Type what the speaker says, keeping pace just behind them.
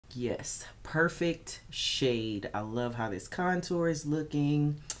Yes, perfect shade. I love how this contour is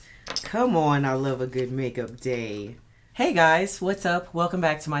looking. Come on, I love a good makeup day. Hey guys, what's up? Welcome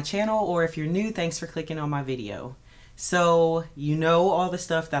back to my channel, or if you're new, thanks for clicking on my video. So, you know all the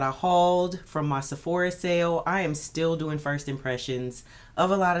stuff that I hauled from my Sephora sale. I am still doing first impressions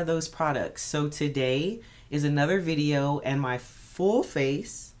of a lot of those products. So today is another video, and my full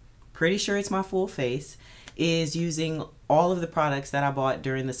face, pretty sure it's my full face, is using all of the products that I bought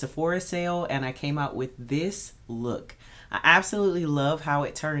during the Sephora sale, and I came out with this look. I absolutely love how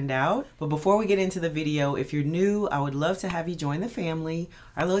it turned out. But before we get into the video, if you're new, I would love to have you join the family.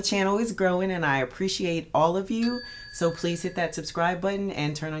 Our little channel is growing and I appreciate all of you. So please hit that subscribe button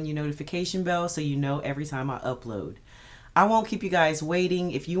and turn on your notification bell so you know every time I upload. I won't keep you guys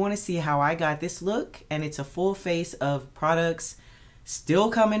waiting. If you want to see how I got this look, and it's a full face of products still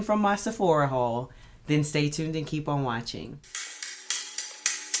coming from my Sephora haul, then stay tuned and keep on watching.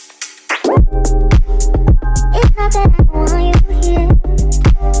 It's not that I want you here.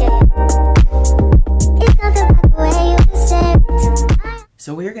 It's not the way you said.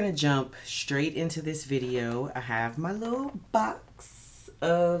 So we're gonna jump straight into this video. I have my little box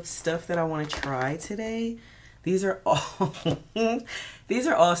of stuff that I want to try today. These are all these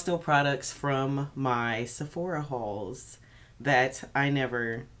are all still products from my Sephora hauls that I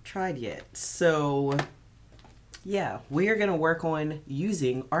never tried yet. So yeah, we are gonna work on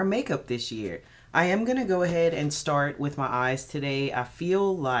using our makeup this year. I am gonna go ahead and start with my eyes today. I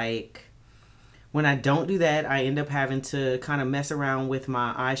feel like when I don't do that, I end up having to kind of mess around with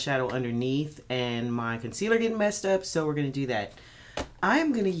my eyeshadow underneath and my concealer getting messed up, so we're gonna do that.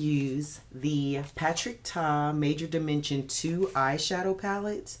 I'm gonna use the Patrick Ta Major Dimension 2 eyeshadow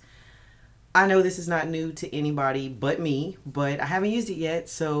palette. I know this is not new to anybody but me, but I haven't used it yet,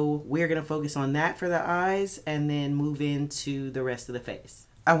 so we're gonna focus on that for the eyes and then move into the rest of the face.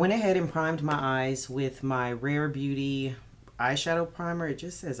 I went ahead and primed my eyes with my Rare Beauty eyeshadow primer. It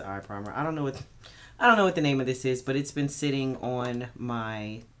just says eye primer. I don't know what the name of this is, but it's been sitting on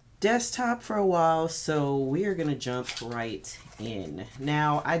my desktop for a while, so we are gonna jump right in.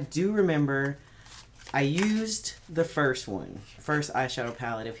 Now, I do remember I used the first eyeshadow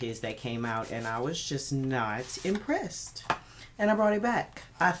palette of his that came out, and I was just not impressed. And I brought it back.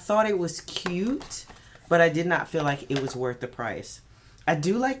 I thought it was cute, but I did not feel like it was worth the price. I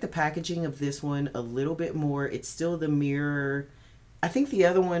do like the packaging of this one a little bit more. It's still the mirror. I think the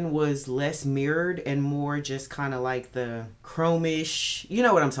other one was less mirrored and more just kind of like the chromish. You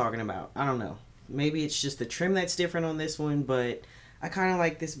know what I'm talking about. I don't know. Maybe it's just the trim that's different on this one, but I kind of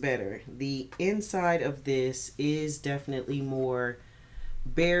like this better. The inside of this is definitely more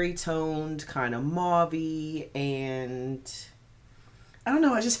berry toned, kind of mauve-y, and I don't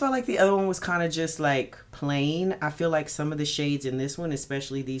know, I just felt like the other one was kind of just like plain. I feel like some of the shades in this one,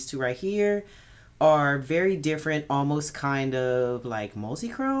 especially these two right here, are very different, almost kind of like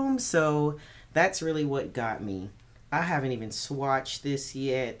multi-chrome. So that's really what got me. I haven't even swatched this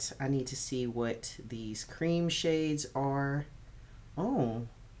yet. I need to see what these cream shades are. Oh,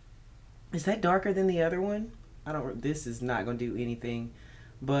 is that darker than the other one? This is not going to do anything,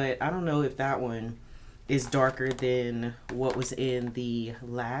 but I don't know if that one is darker than what was in the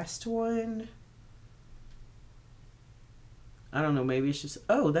last one. I don't know, maybe it's just,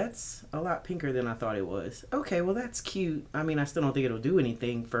 oh, that's a lot pinker than I thought it was. Okay, well that's cute. I mean, I still don't think it'll do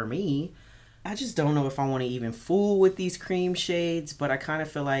anything for me. I just don't know if I want to even fool with these cream shades, but I kind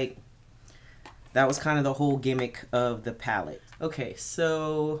of feel like that was kind of the whole gimmick of the palette. Okay,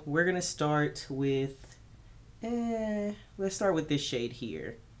 so we're gonna start with, let's start with this shade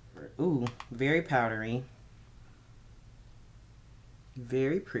here. Ooh, very powdery.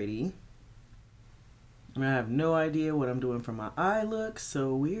 Very pretty. I have no idea what I'm doing for my eye look,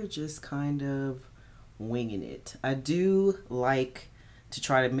 so we're just kind of winging it. I do like to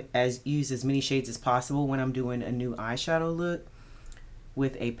try to use as many shades as possible when I'm doing a new eyeshadow look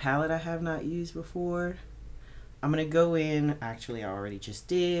with a palette I have not used before. I'm gonna go in, actually I already just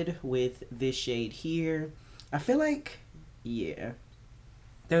did, with this shade here. I feel like, yeah,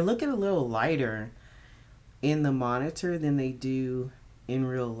 they're looking a little lighter in the monitor than they do in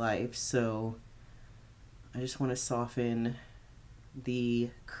real life, so I just want to soften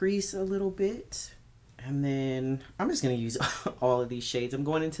the crease a little bit, and then I'm just going to use all of these shades. I'm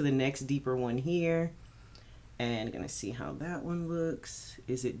going into the next deeper one here and going to see how that one looks.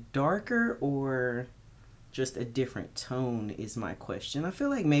 Is it darker or just a different tone is my question. I feel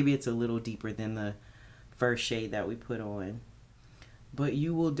like maybe it's a little deeper than the first shade that we put on, but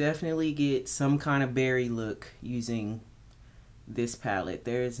you will definitely get some kind of berry look using this palette.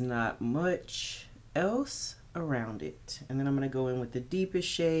 There's not much else around it. And then I'm going to go in with the deepest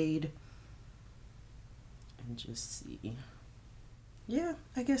shade and just see. Yeah,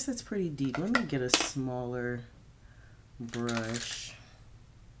 I guess that's pretty deep. Let me get a smaller brush.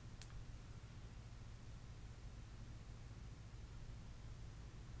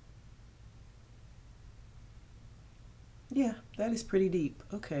 Yeah, that is pretty deep.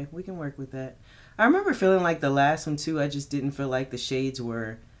 Okay, we can work with that. I remember feeling like the last one too, I just didn't feel like the shades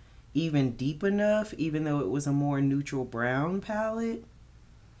were even deep enough, even though it was a more neutral brown palette.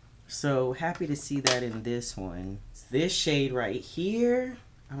 So happy to see that in this one. This shade right here,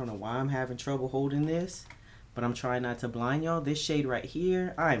 I don't know why I'm having trouble holding this, but I'm trying not to blind y'all. This shade right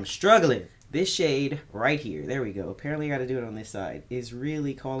here, I'm struggling. This shade right here, there we go. Apparently I gotta do it on this side, is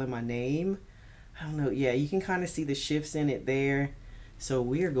really calling my name. I don't know, yeah, you can kind of see the shifts in it there. So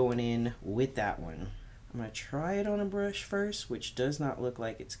we're going in with that one. I'm gonna try it on a brush first, which does not look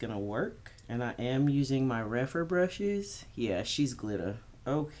like it's gonna work. And I am using my Refer brushes. Yeah, she's glitter.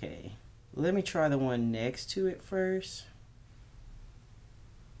 Okay, let me try the one next to it first.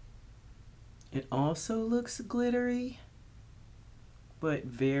 It also looks glittery, but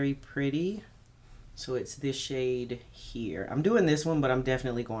very pretty. So it's this shade here. I'm doing this one, but I'm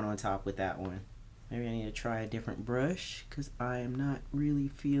definitely going on top with that one. Maybe I need to try a different brush because I am not really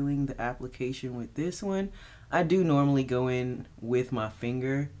feeling the application with this one. I do normally go in with my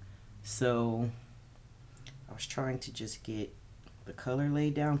finger, so I was trying to just get the color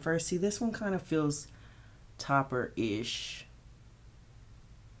laid down first. See, this one kind of feels topper-ish.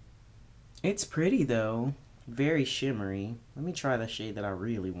 It's pretty though, very shimmery. Let me try the shade that I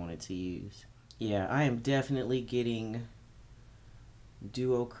really wanted to use. Yeah, I am definitely getting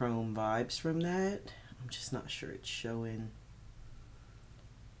duochrome vibes from that. I'm just not sure it's showing.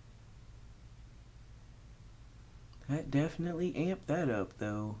 That definitely amped that up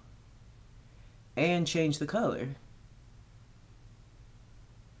though, and changed the color.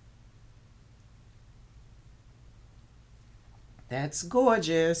 That's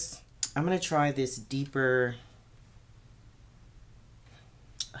gorgeous. I'm gonna try this deeper.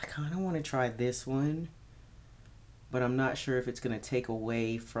 I kind of want to try this one, but I'm not sure if it's gonna take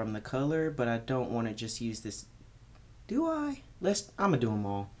away from the color, but I don't want to just use this. Do I? I'm gonna do them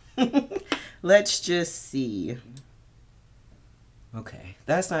all. Let's just see. Okay,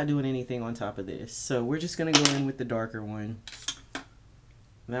 that's not doing anything on top of this. So we're just gonna go in with the darker one.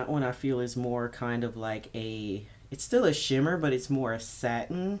 That one I feel is more kind of like a, it's still a shimmer, but it's more a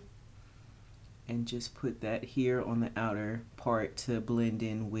satin. And just put that here on the outer part to blend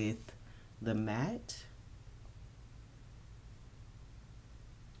in with the matte.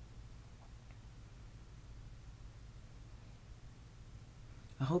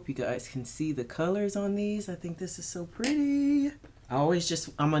 I hope you guys can see the colors on these. I think this is so pretty.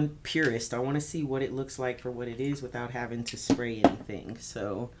 I'm a purist. I want to see what it looks like for what it is without having to spray anything.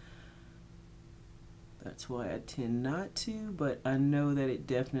 So that's why I tend not to, but I know that it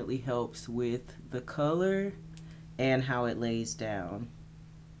definitely helps with the color and how it lays down.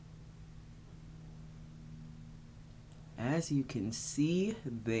 As you can see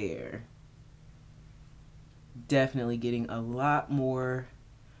there, definitely getting a lot more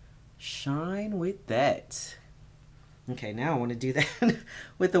shine with that. Okay, now I want to do that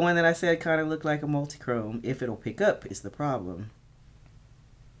with the one that I said kind of looked like a multi-chrome. If it'll pick up is the problem.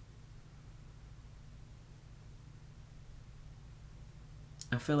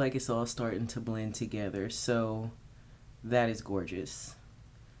 I feel like it's all starting to blend together, so that is gorgeous.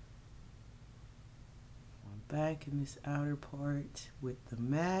 I'm back in this outer part with the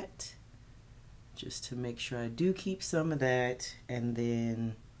matte, just to make sure I do keep some of that, and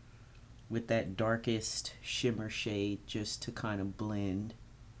then with that darkest shimmer shade just to kind of blend.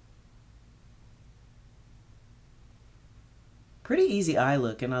 Pretty easy eye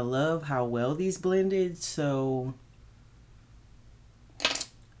look, and I love how well these blended, so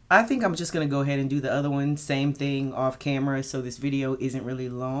I think I'm just gonna go ahead and do the other one, same thing off camera, so this video isn't really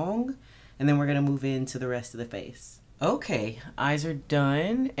long, and then we're gonna move into the rest of the face. Okay, eyes are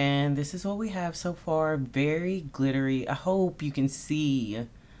done, and this is what we have so far. Very glittery. I hope you can see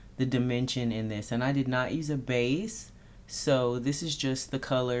the dimension in this, and I did not use a base, so this is just the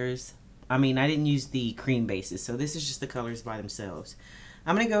colors. I mean, I didn't use the cream bases, so this is just the colors by themselves.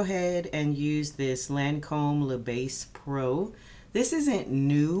 I'm gonna go ahead and use this Lancome Le Base Pro. This isn't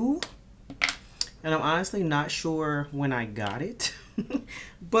new, and I'm honestly not sure when I got it,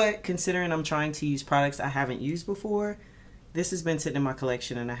 but considering I'm trying to use products I haven't used before, this has been sitting in my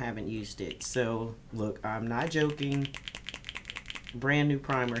collection and I haven't used it. So look, I'm not joking. Brand new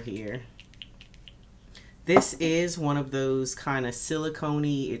primer here. This is one of those kind of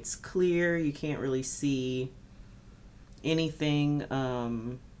silicone-y, it's clear, you can't really see anything,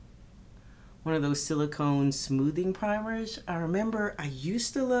 one of those silicone smoothing primers. I remember I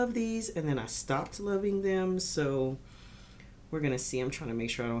used to love these and then I stopped loving them, so we're gonna see. I'm trying to make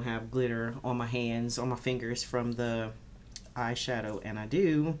sure I don't have glitter on my hands, on my fingers from the eyeshadow, and I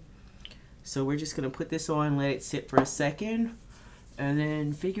do. So we're just gonna put this on, let it sit for a second, and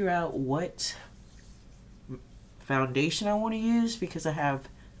then figure out what foundation I want to use, because I have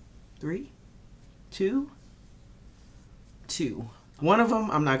two. One of them,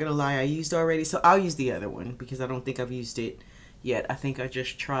 I'm not gonna lie, I used already, so I'll use the other one because I don't think I've used it yet. I think I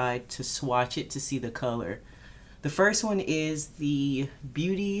just tried to swatch it to see the color. The first one is the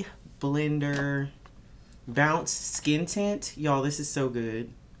Beauty Blender Bounce Skin Tint. Y'all, this is so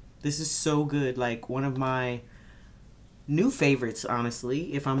good. This is so good. Like, one of my new favorites,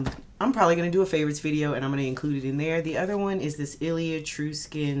 honestly. If I'm probably gonna do a favorites video and I'm gonna include it in there. The other one is this Ilia True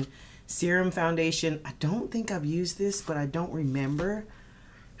Skin Serum Foundation. I don't think I've used this, but I don't remember,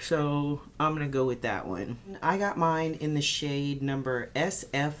 so I'm gonna go with that one. I got mine in the shade number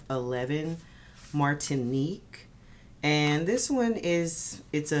SF11 Martinique, and this one is,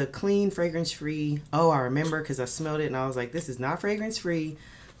 it's a clean, fragrance free. Oh, I remember, because I smelled it and I was like, this is not fragrance free.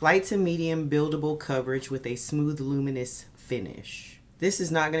 Light to medium buildable coverage with a smooth luminous finish. This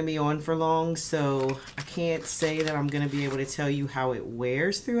is not going to be on for long, so I can't say that I'm going to be able to tell you how it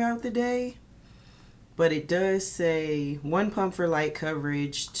wears throughout the day. But it does say 1 pump for light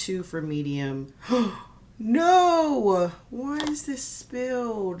coverage, 2 for medium. No! Why is this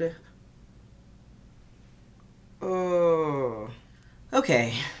spilled? Oh.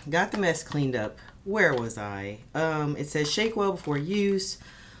 Okay, got the mess cleaned up. Where was I? It says shake well before use.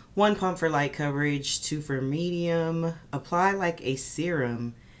 1 pump for light coverage, 2 for medium. Apply like a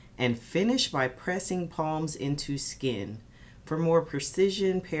serum and finish by pressing palms into skin. For more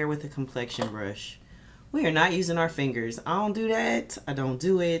precision, pair with a complexion brush. We are not using our fingers. I don't do that. I don't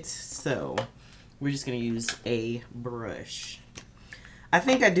do it. So we're just going to use a brush. I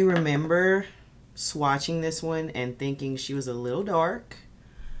think I do remember swatching this one and thinking she was a little dark.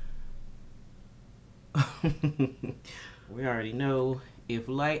 We already know. If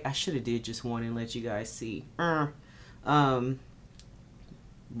light, I should have did just one and let you guys see. But I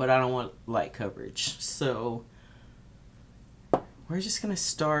don't want light coverage, so we're just gonna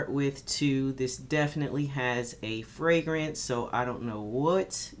start with 2. This definitely has a fragrance, so I don't know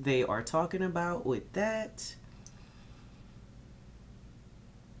what they are talking about with that.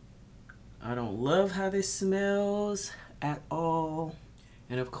 I don't love how this smells at all,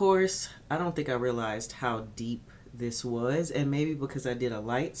 and of course I don't think I realized how deep this was, and maybe because I did a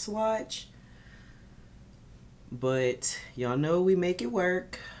light swatch, but y'all know we make it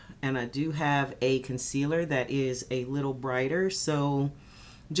work. And I do have a concealer that is a little brighter, so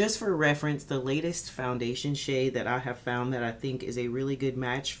just for reference, the latest foundation shade that I have found that I think is a really good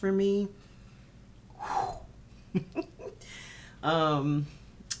match for me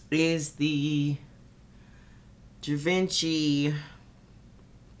is the Givenchy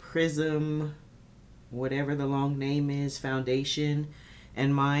Prism, whatever the long name is, foundation,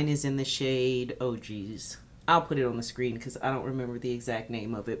 and mine is in the shade, oh geez, I'll put it on the screen because I don't remember the exact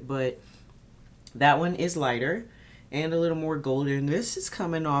name of it, but that one is lighter and a little more golden. This is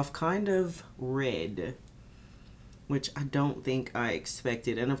coming off kind of red, which I don't think I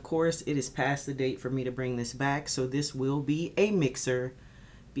expected, and of course it is past the date for me to bring this back, so this will be a mixer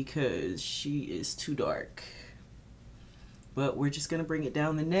because she is too dark. But we're just going to bring it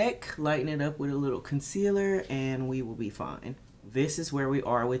down the neck, lighten it up with a little concealer, and we will be fine. This is where we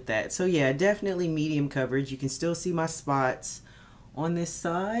are with that. So yeah, definitely medium coverage. You can still see my spots on this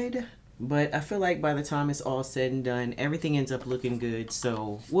side, but I feel like by the time it's all said and done, everything ends up looking good,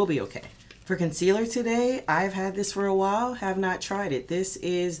 so we'll be okay. For concealer today, I've had this for a while, have not tried it. This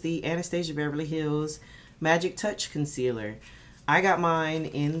is the Anastasia Beverly Hills Magic Touch Concealer. I got mine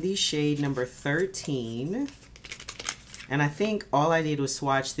in the shade number 13. And I think all I did was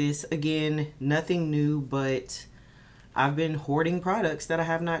swatch this. Again, nothing new, but I've been hoarding products that I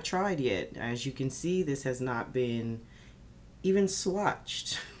have not tried yet. As you can see, this has not been even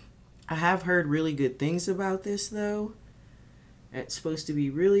swatched. I have heard really good things about this though. It's supposed to be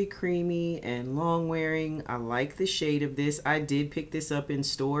really creamy and long wearing. I like the shade of this. I did pick this up in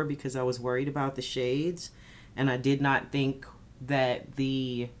store because I was worried about the shades, and I did not think that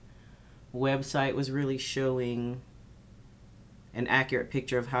the website was really showing an accurate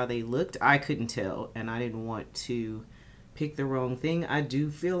picture of how they looked. I couldn't tell, and I didn't want to pick the wrong thing. I do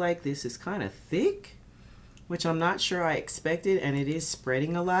feel like this is kind of thick, which I'm not sure I expected, and it is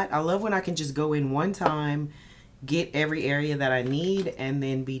spreading a lot. I love when I can just go in one time, get every area that I need, and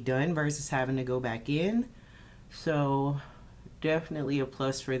then be done versus having to go back in. So definitely a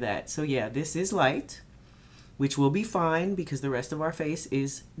plus for that. So yeah, this is light, which will be fine because the rest of our face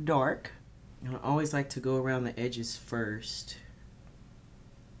is dark. And I always like to go around the edges first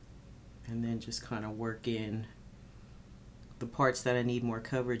and then just kind of work in the parts that I need more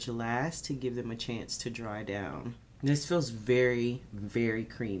coverage last to give them a chance to dry down. This feels very, very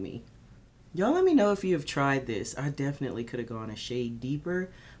creamy. Y'all let me know if you have tried this. I definitely could have gone a shade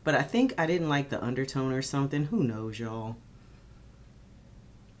deeper, but I think I didn't like the undertone or something. Who knows, y'all?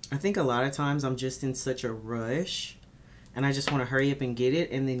 I think a lot of times I'm just in such a rush and I just want to hurry up and get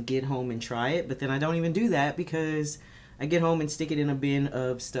it and then get home and try it. But then I don't even do that because I get home and stick it in a bin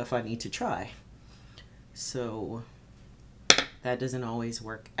of stuff I need to try. So that doesn't always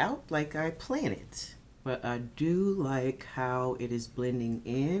work out like I plan it. But I do like how it is blending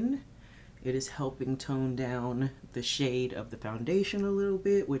in. It is helping tone down the shade of the foundation a little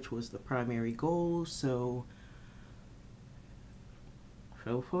bit, which was the primary goal. So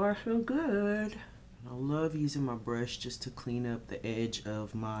far so good. I love using my brush just to clean up the edge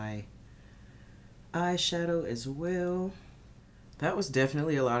of my eyeshadow as well. That was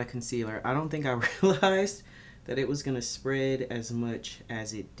definitely a lot of concealer. I don't think I realized that it was gonna spread as much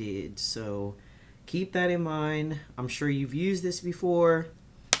as it did. So keep that in mind. I'm sure you've used this before.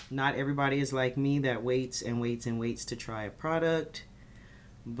 Not everybody is like me that waits and waits and waits to try a product.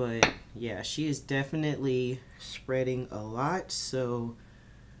 But yeah, she is definitely spreading a lot. So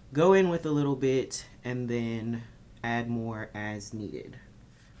go in with a little bit and then add more as needed.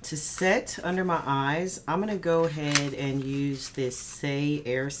 To set under my eyes, I'm gonna go ahead and use this Say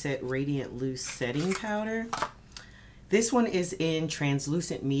Air Set Radiant Loose Setting Powder. This one is in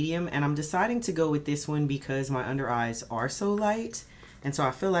translucent medium, and I'm deciding to go with this one because my under eyes are so light. And so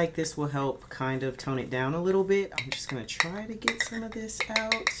I feel like this will help kind of tone it down a little bit. I'm just gonna try to get some of this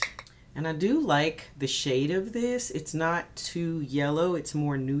out. And I do like the shade of this. It's not too yellow, it's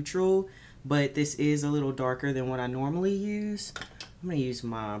more neutral, but this is a little darker than what I normally use. I'm gonna use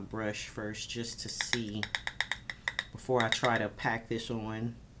my brush first just to see before I try to pack this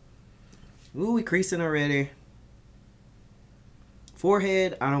on. Ooh, we creasing already.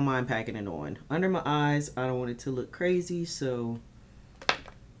 Forehead, I don't mind packing it on. Under my eyes, I don't want it to look crazy, so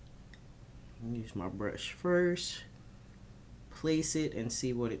use my brush first, place it and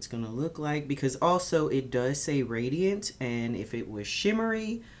see what it's gonna look like, because also it does say radiant, and if it was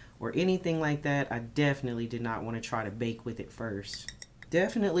shimmery or anything like that, I definitely did not want to try to bake with it first.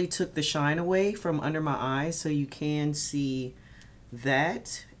 Definitely took the shine away from under my eyes, so you can see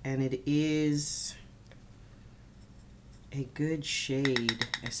that, and it is a good shade,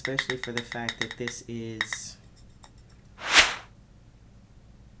 especially for the fact that this is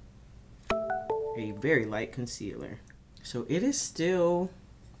a very light concealer. So it is still,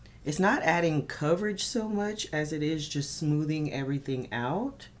 it's not adding coverage so much as it is just smoothing everything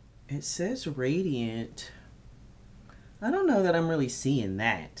out. It says radiant. I don't know that I'm really seeing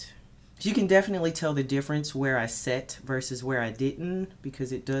that. You can definitely tell the difference where I set versus where I didn't,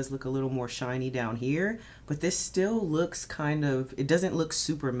 because it does look a little more shiny down here, but this still looks kind of, it doesn't look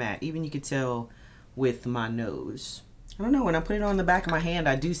super matte. Even you could tell with my nose. I don't know, when I put it on the back of my hand,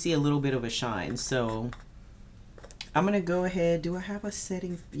 I do see a little bit of a shine. So I'm gonna go ahead. Do I have a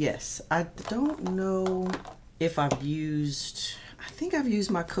setting? Yes. I don't know if I've used, I think I've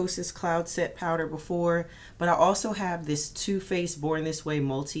used my Kosas Cloud Set Powder before, but I also have this Too Faced Born This Way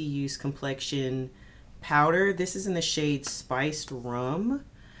Multi-Use Complexion Powder. This is in the shade Spiced Rum.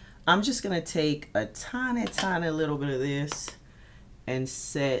 I'm just gonna take a tiny little bit of this and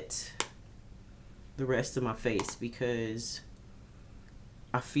set the rest of my face, because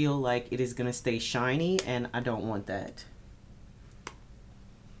I feel like it is gonna stay shiny and I don't want that.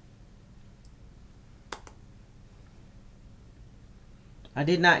 I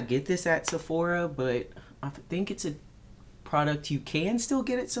did not get this at Sephora, but I think it's a product you can still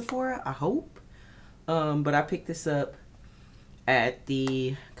get at Sephora, I hope. But I picked this up at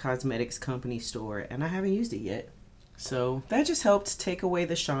the cosmetics company store and I haven't used it yet. So that just helped take away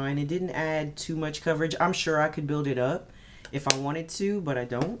the shine. It didn't add too much coverage. I'm sure I could build it up if I wanted to, but I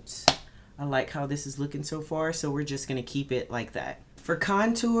don't. I like how this is looking so far, so we're just gonna keep it like that. For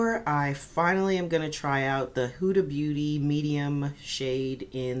contour, I finally am gonna try out the Huda Beauty medium shade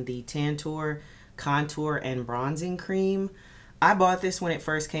in the Tantour Contour and Bronzing Cream. I bought this when it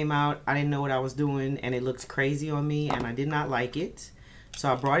first came out. I didn't know what I was doing and it looked crazy on me and I did not like it.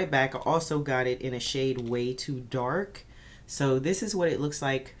 So I brought it back. I also got it in a shade Way Too Dark. So this is what it looks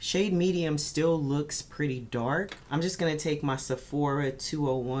like. Shade medium still looks pretty dark. I'm just gonna take my Sephora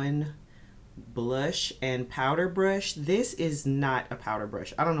 201 blush and powder brush. This is not a powder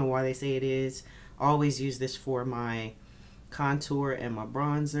brush. I don't know why they say it is. Always use this for my contour and my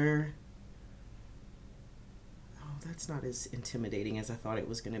bronzer. Oh, that's not as intimidating as I thought it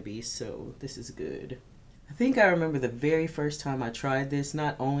was going to be, so this is good. I think I remember the very first time I tried this,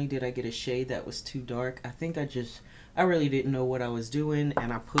 not only did I get a shade that was too dark, I think I really didn't know what I was doing,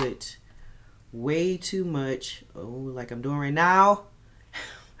 and I put way too much, like I'm doing right now,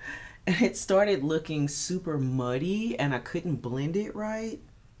 and it started looking super muddy and I couldn't blend it right.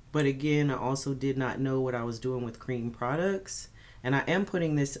 But again, I also did not know what I was doing with cream products, and I am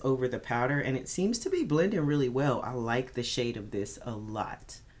putting this over the powder and it seems to be blending really well. I like the shade of this a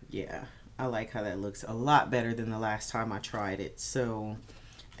lot. Yeah, I like how that looks a lot better than the last time I tried it. So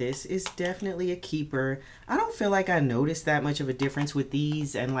this is definitely a keeper. I don't feel like I noticed that much of a difference with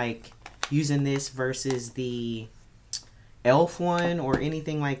these and like using this versus the Elf one or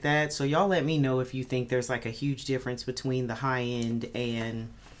anything like that. So y'all let me know if you think there's like a huge difference between the high-end and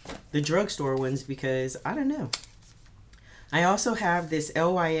the drugstore ones, because I don't know. I also have this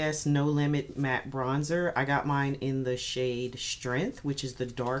LYS No Limit matte bronzer. I got mine in the shade Strength, which is the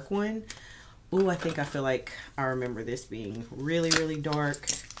dark one. Oh, I feel like I remember this being really, really dark.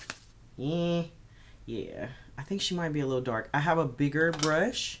 Yeah, I think she might be a little dark. I have a bigger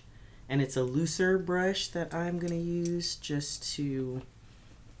brush, and it's a looser brush that I'm gonna use just to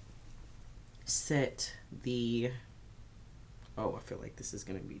set the, oh, I feel like this is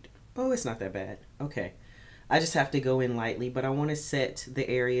gonna be, oh, it's not that bad. Okay, I just have to go in lightly, but I want to set the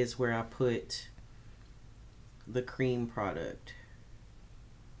areas where I put the cream product.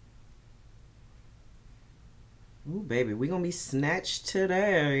 Ooh, baby, we gonna be snatched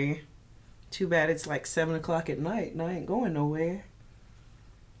today. Too bad it's like 7 o'clock at night and I ain't going nowhere.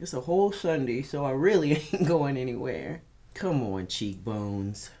 It's a whole Sunday, so I really ain't going anywhere. Come on,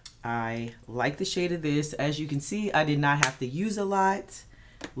 cheekbones. I like the shade of this. As you can see, I did not have to use a lot.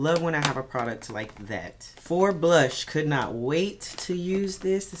 Love when I have a product like that. For blush, could not wait to use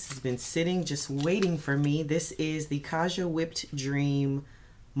this. This has been sitting, just waiting for me. This is the Kaja Whipped Dream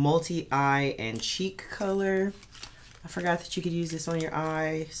Multi-Eye and Cheek Color. I forgot that you could use this on your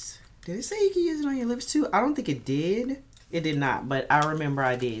eyes. Did it say you could use it on your lips too? I don't think it did. It did not, but I remember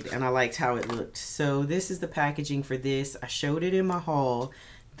I did, and I liked how it looked. So this is the packaging for this. I showed it in my haul.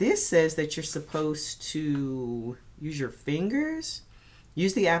 This says that you're supposed to use your fingers.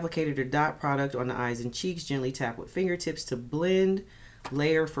 Use the applicator to dot product on the eyes and cheeks. Gently tap with fingertips to blend.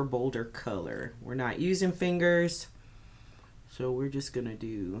 Layer for bolder color. We're not using fingers, so we're just gonna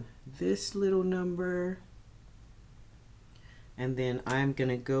do this little number. And then I'm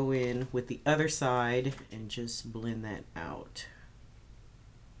gonna go in with the other side and just blend that out.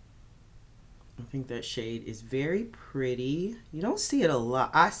 I think that shade is very pretty. You don't see it a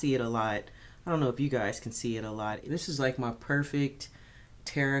lot. I see it a lot. I don't know if you guys can see it a lot. This is like my perfect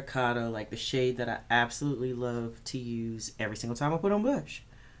terracotta, like the shade that I absolutely love to use every single time I put on blush.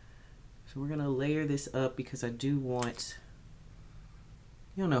 So we're gonna layer this up because I do want,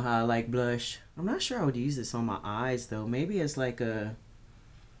 you know how I like blush. I'm not sure I would use this on my eyes though. Maybe as like a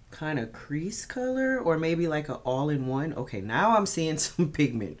kind of crease color, or maybe like a all-in-one. Okay, now I'm seeing some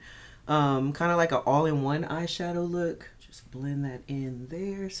pigment. Kind of like an all-in-one eyeshadow look. Just blend that in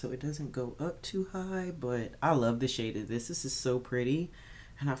there so it doesn't go up too high, but I love the shade of this. This is so pretty,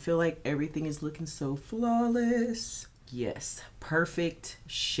 and I feel like everything is looking so flawless. Yes, perfect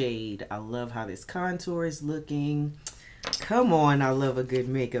shade. I love how this contour is looking. Come on, I love a good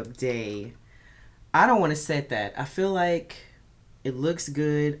makeup day. I don't want to set that. I feel like it looks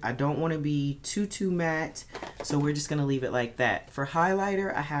good. I don't want to be too matte, so we're just gonna leave it like that. For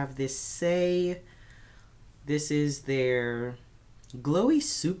highlighter, I have this Say. This is their Glowy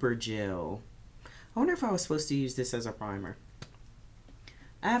Super Gel. I wonder if I was supposed to use this as a primer.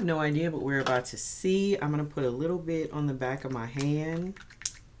 I have no idea, but we're about to see. I'm gonna put a little bit on the back of my hand.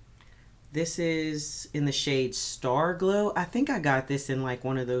 This is in the shade Star Glow. I think I got this in like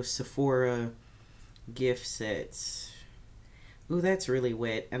one of those Sephora gift sets. Ooh, that's really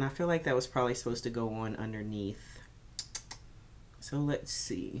wet, and I feel like that was probably supposed to go on underneath. So let's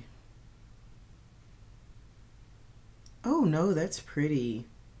see. Oh no, that's pretty.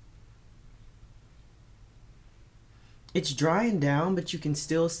 It's drying down, but you can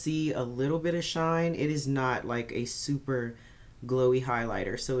still see a little bit of shine. It is not like a super glowy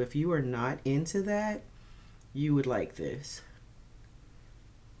highlighter. So if you are not into that, you would like this.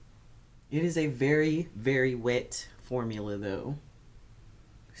 It is a very, very wet formula though.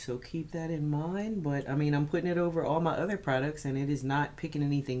 So keep that in mind. But I mean, I'm putting it over all my other products and it is not picking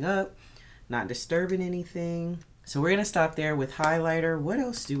anything up, not disturbing anything. So we're gonna stop there with highlighter. What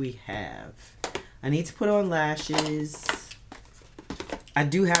else do we have? I need to put on lashes. I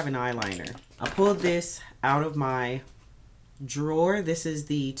do have an eyeliner. I pulled this out of my drawer. This is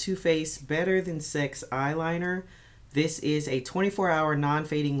the Too Faced Better Than Sex eyeliner. This is a 24-hour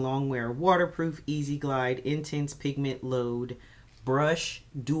non-fading longwear waterproof easy glide intense pigment load brush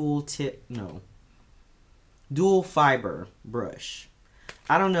dual fiber brush.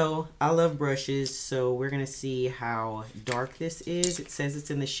 I don't know, I love brushes, so we're gonna see how dark this is. It says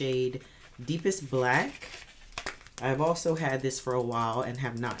it's in the shade Deepest Black. I've also had this for a while and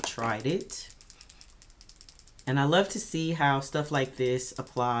have not tried it. And I love to see how stuff like this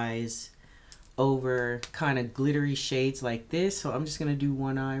applies over kind of glittery shades like this. So I'm just going to do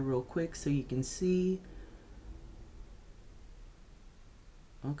one eye real quick so you can see.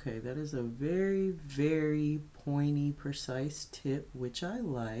 Okay, that is a very, very pointy, precise tip, which I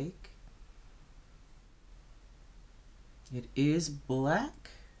like. It is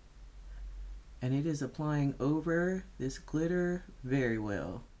black, and it is applying over this glitter very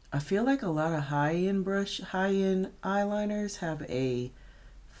well. I feel like a lot of high-end eyeliners have a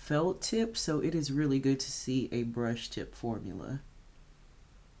felt tip, so it is really good to see a brush tip formula.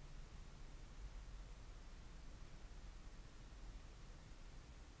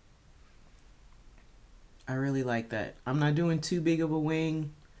 I really like that. I'm not doing too big of a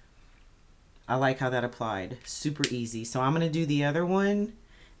wing. I like how that applied. Super easy. So I'm going to do the other one,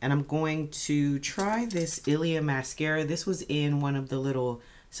 and I'm going to try this Ilia mascara. This was in one of the little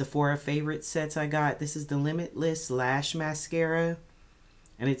Sephora favorite sets I got. This is the Limitless Lash Mascara,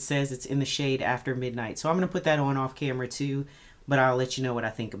 and it says it's in the shade After Midnight. So I'm going to put that on off camera too, but I'll let you know what I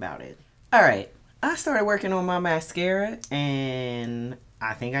think about it. All right, I started working on my mascara, and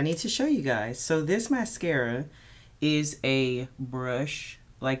I think I need to show you guys. So this mascara is a brush,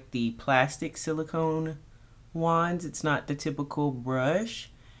 like the plastic silicone wands. It's not the typical brush,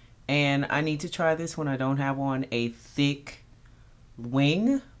 and I need to try this when I don't have on a thick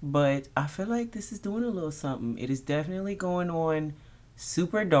wing, but I feel like this is doing a little something. It is definitely going on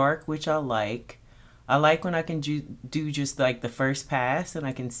super dark, which I like. I like when I can do just like the first pass and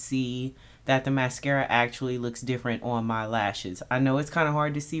I can see that the mascara actually looks different on my lashes. I know it's kind of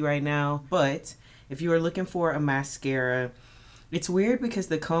hard to see right now, but if you are looking for a mascara, it's weird because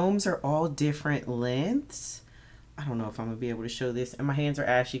the combs are all different lengths. I don't know if I'm gonna be able to show this, and my hands are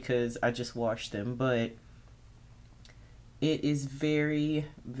ashy because I just washed them, but it is very,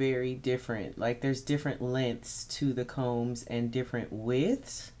 very different. Like, there's different lengths to the combs and different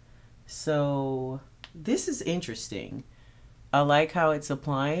widths. So this is interesting. I like how it's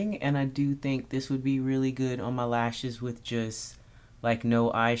applying, and I do think this would be really good on my lashes with just like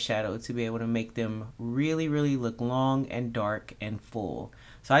no eyeshadow, to be able to make them really, really look long and dark and full.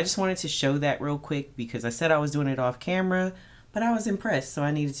 So I just wanted to show that real quick because I said I was doing it off camera, but I was impressed, so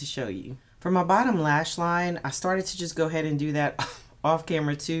I needed to show you. For my bottom lash line, I started to just go ahead and do that off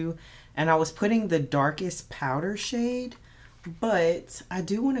camera too. And I was putting the darkest powder shade, but I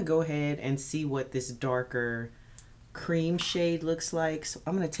do want to go ahead and see what this darker cream shade looks like. So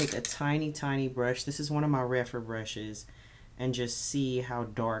I'm going to take a tiny, tiny brush. This is one of my Refer brushes, and just see how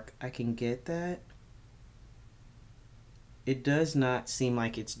dark I can get that. It does not seem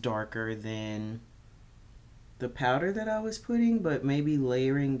like it's darker than the powder that I was putting, but maybe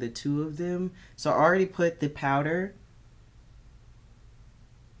layering the two of them. So I already put the powder,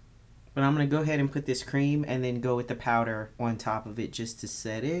 but I'm going to go ahead and put this cream and then go with the powder on top of it just to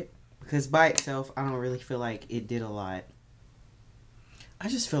set it, because by itself I don't really feel like it did a lot. I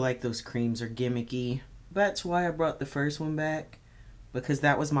just feel like those creams are gimmicky. That's why I brought the first one back, because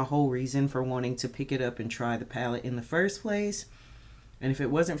that was my whole reason for wanting to pick it up and try the palette in the first place. And if it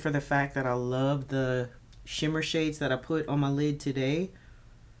wasn't for the fact that I love the shimmer shades that I put on my lid today,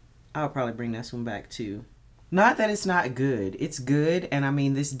 I'll probably bring this one back too. Not that it's not good. It's good, and I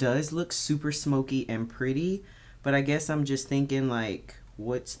mean, this does look super smoky and pretty, but I guess I'm just thinking like,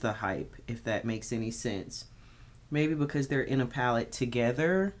 what's the hype, if that makes any sense? Maybe because they're in a palette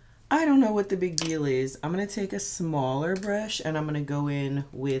together. I don't know what the big deal is. I'm going to take a smaller brush, and I'm going to go in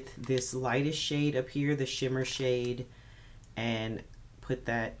with this lightest shade up here, the shimmer shade, and put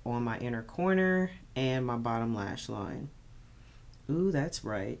that on my inner corner and my bottom lash line. Ooh, that's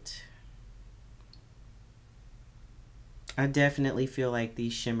right. I definitely feel like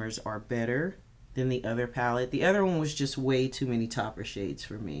these shimmers are better than the other palette. The other one was just way too many topper shades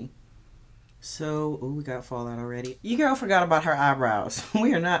for me. So, oh, we got fallout already. Your girl forgot about her eyebrows.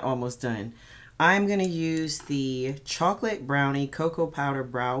 We are not almost done. I'm going to use the Chocolate Brownie Cocoa Powder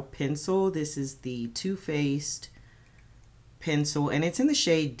Brow Pencil. This is the Too Faced pencil, and it's in the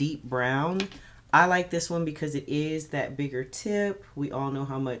shade Deep Brown. I like this one because it is that bigger tip. We all know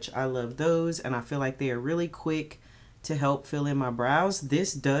how much I love those, and I feel like they are really quick to help fill in my brows.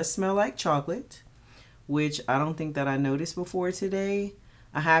 This does smell like chocolate, which I don't think that I noticed before today.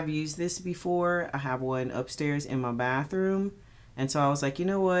 I have used this before. I have one upstairs in my bathroom. And so I was like, you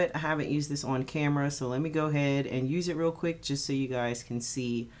know what? I haven't used this on camera, so let me go ahead and use it real quick just so you guys can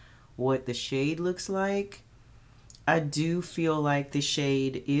see what the shade looks like. I do feel like the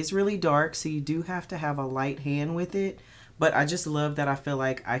shade is really dark, so you do have to have a light hand with it. But I just love that I feel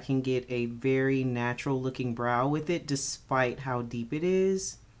like I can get a very natural looking brow with it despite how deep it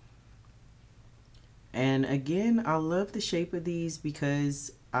is. And again, I love the shape of these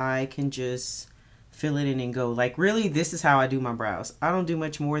because I can just fill it in and go. Like, really, this is how I do my brows. I don't do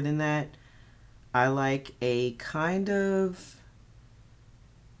much more than that. I like a kind of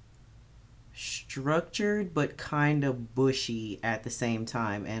structured but kind of bushy at the same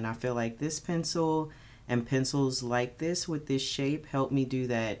time. And I feel like this pencil and pencils like this with this shape help me do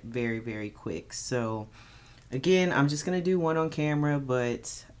that very, very quick. So again, I'm just going to do one on camera,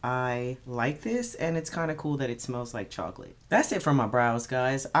 but I like this, and it's kind of cool that it smells like chocolate. That's it for my brows,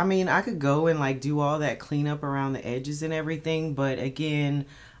 guys. I mean, I could go and like do all that cleanup around the edges and everything, but again,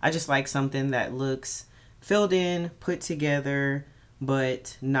 I just like something that looks filled in, put together,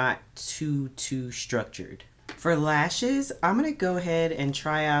 but not too structured. For lashes, I'm going to go ahead and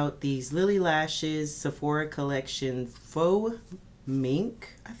try out these Lily Lashes Sephora Collection Faux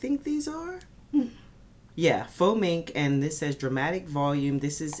Mink, I think these are. Yeah, Faux Mink, and this says Dramatic Volume.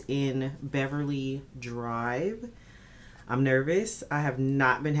 This is in Beverly Drive. I'm nervous. I have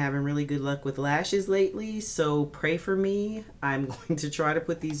not been having really good luck with lashes lately, so pray for me. I'm going to try to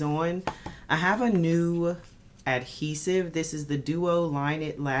put these on. I have a new adhesive. This is the Duo Line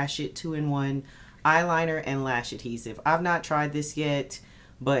It Lash It 2-in-1 eyeliner and lash adhesive. I've not tried this yet,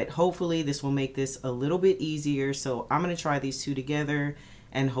 but hopefully this will make this a little bit easier. So I'm going to try these two together,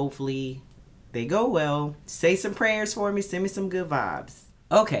 and hopefully they go well. Say some prayers for me. Send me some good vibes.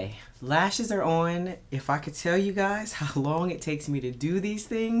 Okay, lashes are on. If I could tell you guys how long it takes me to do these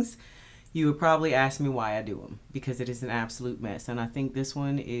things, you would probably ask me why I do them, because it is an absolute mess. And I think this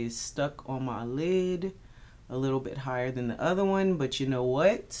one is stuck on my lid a little bit higher than the other one, but you know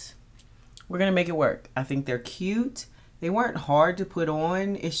what? We're gonna make it work. I think they're cute. They weren't hard to put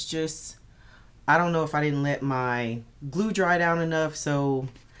on. It's just, I don't know if I didn't let my glue dry down enough, so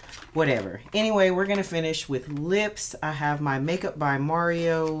whatever. Anyway, we're gonna finish with lips. I have my Makeup by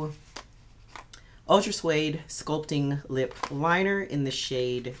Mario Ultra Suede Sculpting Lip Liner in the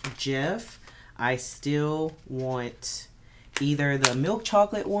shade Jeff. I still want either the milk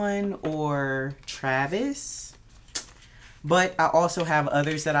chocolate one or Travis, but I also have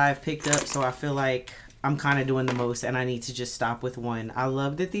others that I've picked up, so I feel like I'm kind of doing the most and I need to just stop with one. I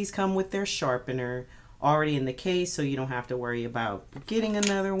love that these come with their sharpener already in the case, so you don't have to worry about getting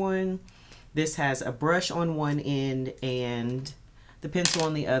another one. This has a brush on one end and the pencil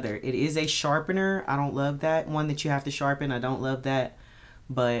on the other. It is a sharpener. I don't love that one that you have to sharpen. I don't love that,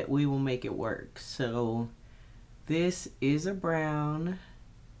 but we will make it work. So this is a brown,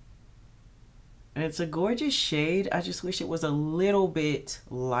 and it's a gorgeous shade. I just wish it was a little bit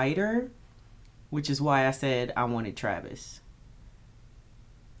lighter, which is why I said I wanted Travis.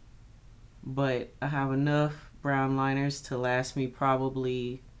 But I have enough brown liners to last me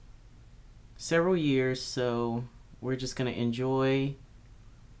probably several years, so we're just gonna enjoy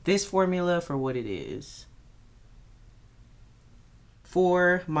this formula for what it is.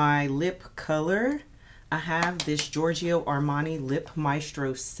 For my lip color, I have this Giorgio Armani Lip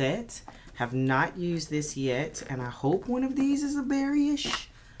Maestro set. Have not used this yet, and I hope one of these is a berryish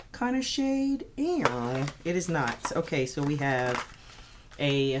kind of shade. And it is not. Okay, so we have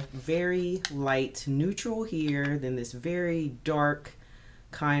a very light neutral here, then this very dark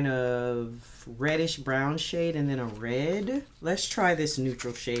kind of reddish brown shade, and then a red. Let's try this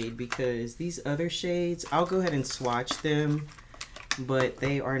neutral shade, because these other shades, I'll go ahead and swatch them, but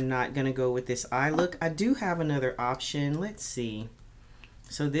they are not gonna go with this eye look. I do have another option. Let's see.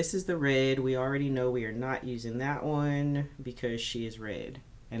 So this is the red. We already know we are not using that one because she is red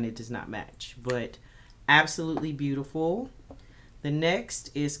and it does not match, but absolutely beautiful. The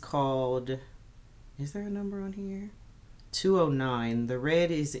next is called, is there a number on here? 209. The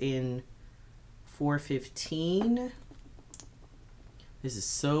red is in 415. This is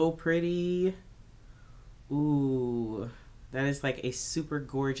so pretty. Ooh, that is like a super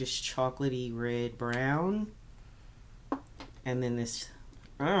gorgeous chocolatey red brown. And then this,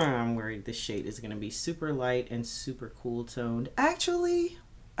 I'm worried this shade is going to be super light and super cool toned. Actually,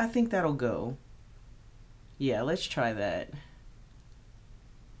 I think that'll go. Yeah, let's try that.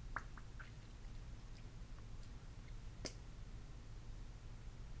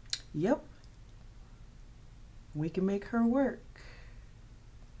 Yep. we can make her work.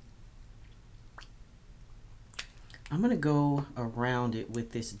 I'm gonna go around it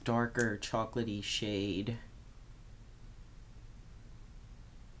with this darker chocolatey shade.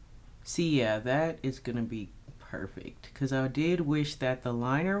 See, yeah, that is gonna be perfect, because I did wish that the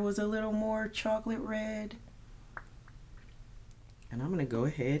liner was a little more chocolate red. And I'm gonna go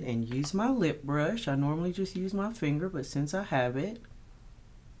ahead and use my lip brush. I normally just use my finger, but since I have it,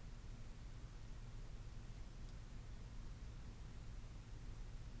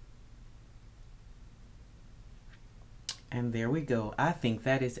 and there we go. I think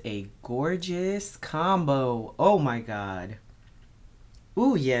that is a gorgeous combo. Oh my God.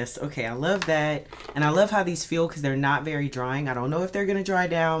 Ooh, yes. Okay, I love that. And I love how these feel because they're not very drying. I don't know if they're going to dry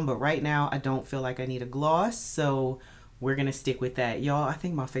down, but right now I don't feel like I need a gloss. So we're going to stick with that. Y'all, I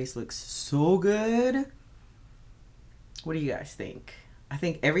think my face looks so good. What do you guys think? I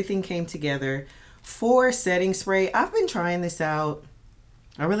think everything came together. For setting spray, I've been trying this out.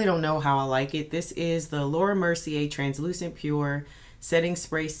 I really don't know how I like it. This is the Laura Mercier Translucent Pure Setting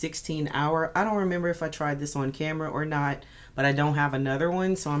Spray 16 Hour. I don't remember if I tried this on camera or not, but I don't have another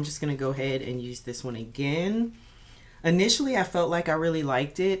one, so I'm just going to go ahead and use this one again. Initially, I felt like I really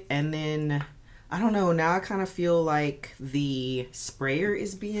liked it, and then, I don't know, now I kind of feel like the sprayer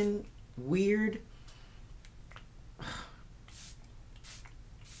is being weird.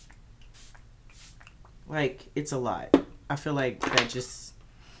 Like, it's a lot. I feel like that just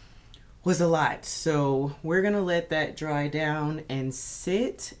was a lot. So we're gonna let that dry down and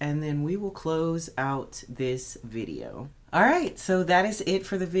sit, and then we will close out this video. All right, so that is it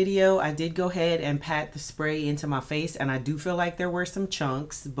for the video. I did go ahead and pat the spray into my face, and I do feel like there were some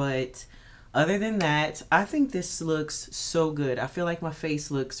chunks, but other than that, I think this looks so good. I feel like my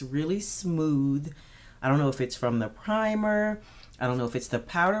face looks really smooth. I don't know if it's from the primer, I don't know if it's the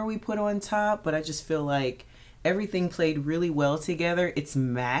powder we put on top, but I just feel like everything played really well together. It's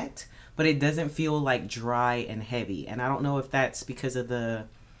matte, but it doesn't feel like dry and heavy. And I don't know if that's because of the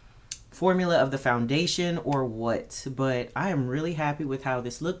formula of the foundation or what, but I am really happy with how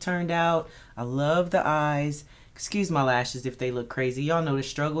this look turned out. I love the eyes. Excuse my lashes if they look crazy. Y'all know the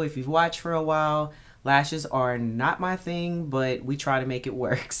struggle if you've watched for a while. Lashes are not my thing, but we try to make it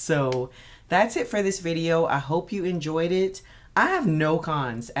work. So that's it for this video. I hope you enjoyed it. I have no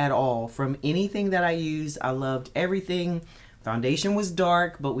cons at all from anything that I use. I loved everything. Foundation was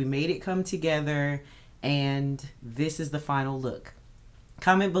dark, but we made it come together, and this is the final look.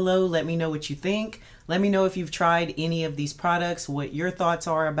 Comment below, let me know what you think. Let me know if you've tried any of these products, what your thoughts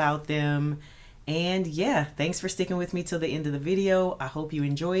are about them. And yeah, thanks for sticking with me till the end of the video. I hope you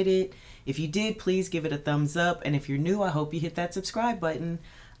enjoyed it. If you did, please give it a thumbs up. And if you're new, I hope you hit that subscribe button.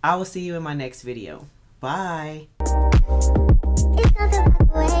 I will see you in my next video. Bye. It's not the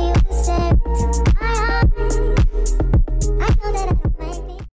way you said